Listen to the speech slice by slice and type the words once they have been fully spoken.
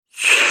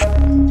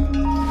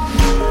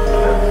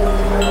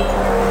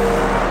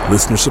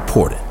Listener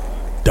supported.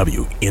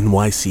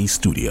 WNYC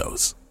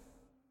Studios.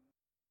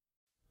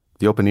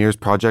 The Open Ears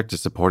Project is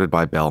supported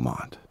by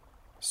Belmont.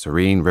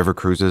 Serene river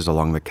cruises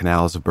along the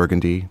canals of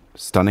Burgundy,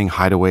 stunning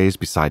hideaways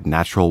beside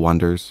natural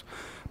wonders.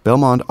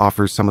 Belmont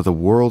offers some of the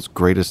world's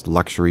greatest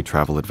luxury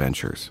travel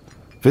adventures.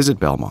 Visit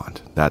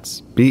Belmont,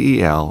 that's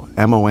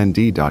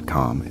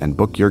BELMOND.com, and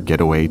book your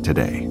getaway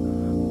today.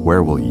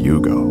 Where will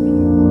you go?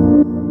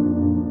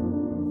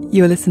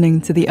 You're listening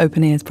to the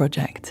Open Ears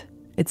Project.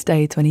 It's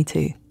day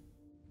 22.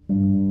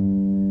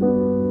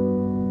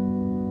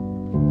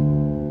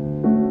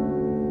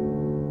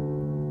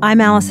 I'm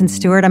Alison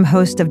Stewart. I'm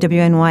host of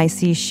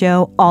WNYC's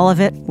show, All of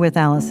It with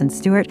Alison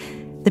Stewart.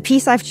 The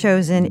piece I've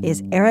chosen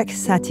is Erik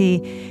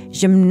Satie,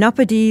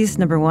 Gymnopédies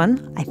No.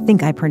 1. I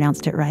think I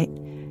pronounced it right.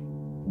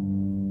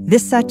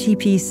 This Satie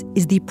piece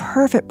is the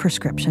perfect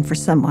prescription for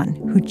someone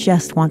who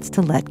just wants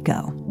to let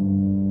go.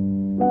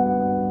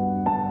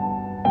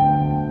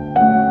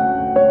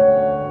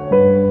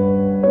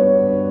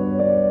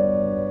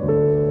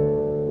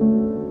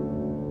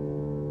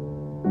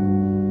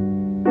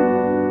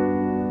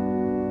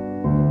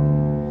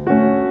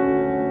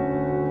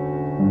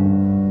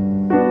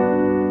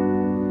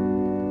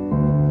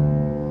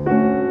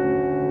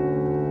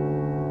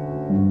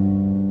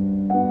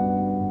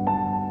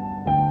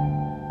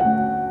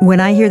 When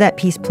I hear that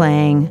piece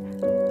playing,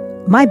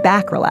 my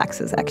back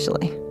relaxes,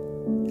 actually.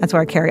 That's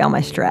where I carry all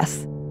my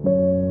stress.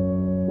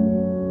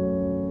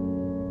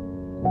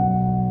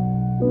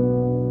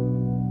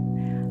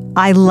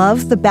 I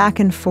love the back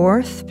and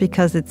forth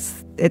because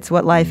it's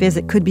what life is.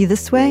 It could be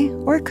this way,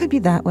 or it could be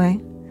that way.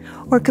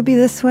 Or it could be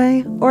this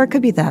way, or it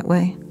could be that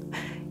way.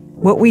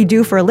 What we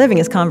do for a living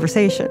is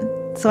conversation.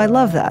 So I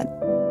love that.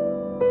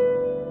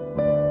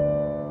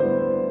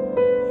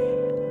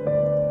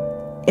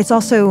 It's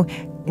also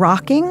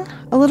rocking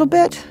a little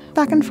bit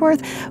back and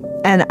forth,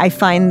 and I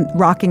find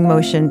rocking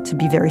motion to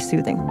be very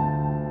soothing.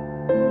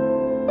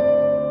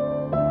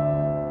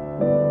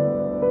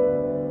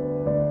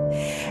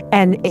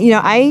 And,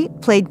 I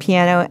played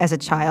piano as a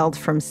child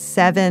from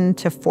 7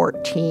 to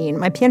 14.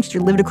 My piano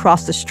teacher lived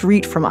across the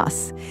street from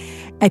us.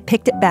 I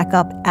picked it back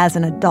up as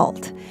an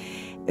adult.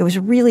 It was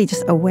really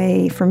just a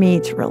way for me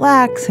to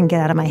relax and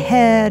get out of my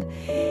head.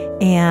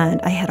 And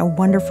I had a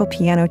wonderful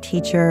piano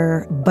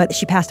teacher, but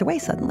she passed away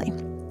suddenly.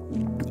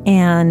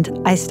 And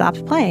I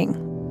stopped playing.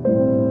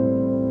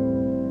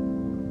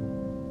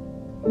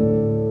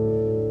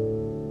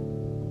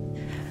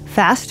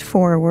 Fast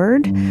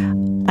forward,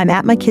 I'm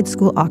at my kids'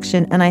 school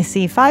auction and I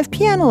see 5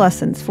 piano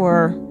lessons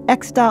for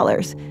X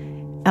dollars.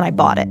 And I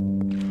bought it.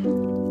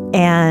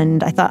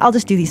 And I thought, I'll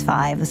just do these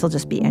 5. This will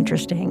just be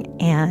interesting.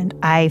 And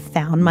I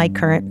found my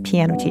current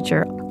piano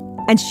teacher.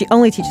 And she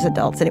only teaches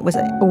adults. And it was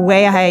a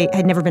way I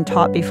had never been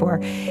taught before.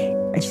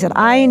 And she said,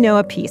 I know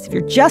a piece. If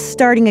you're just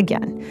starting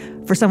again,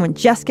 for someone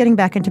just getting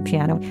back into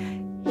piano,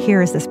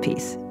 here is this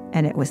piece.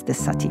 And it was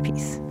this Satie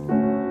piece.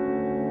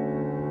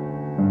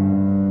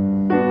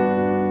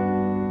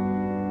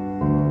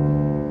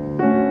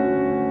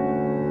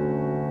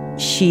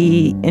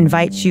 She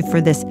invites you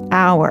for this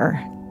hour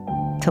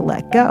to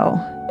let go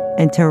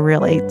and to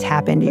really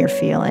tap into your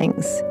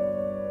feelings.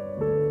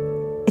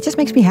 It just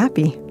makes me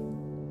happy.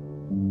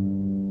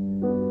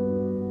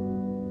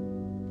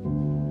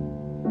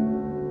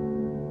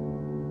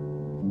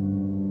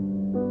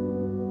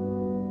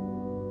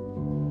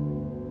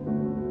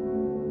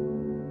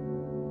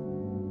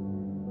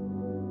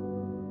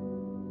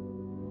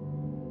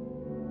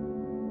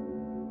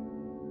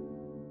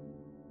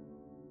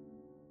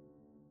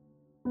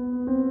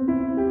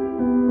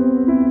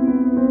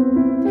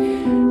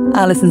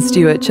 Alison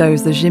Stewart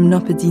chose the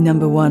Gymnopédie No.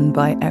 1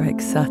 by Erik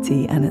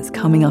Satie, and it's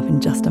coming up in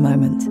just a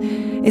moment.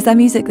 Is that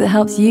music that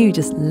helps you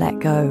just let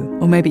go,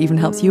 or maybe even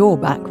helps your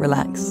back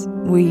relax?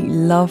 We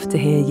love to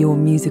hear your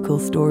musical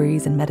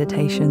stories and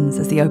meditations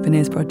as the Open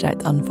Ears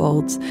Project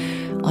unfolds.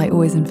 I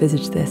always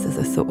envisage this as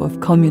a sort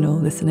of communal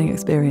listening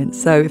experience.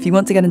 So if you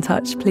want to get in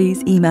touch,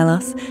 please email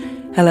us,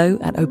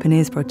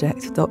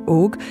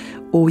 hello@openearsproject.org,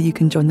 or you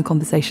can join the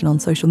conversation on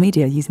social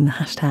media using the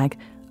hashtag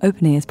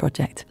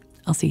OpenEarsProject.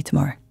 I'll see you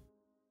tomorrow.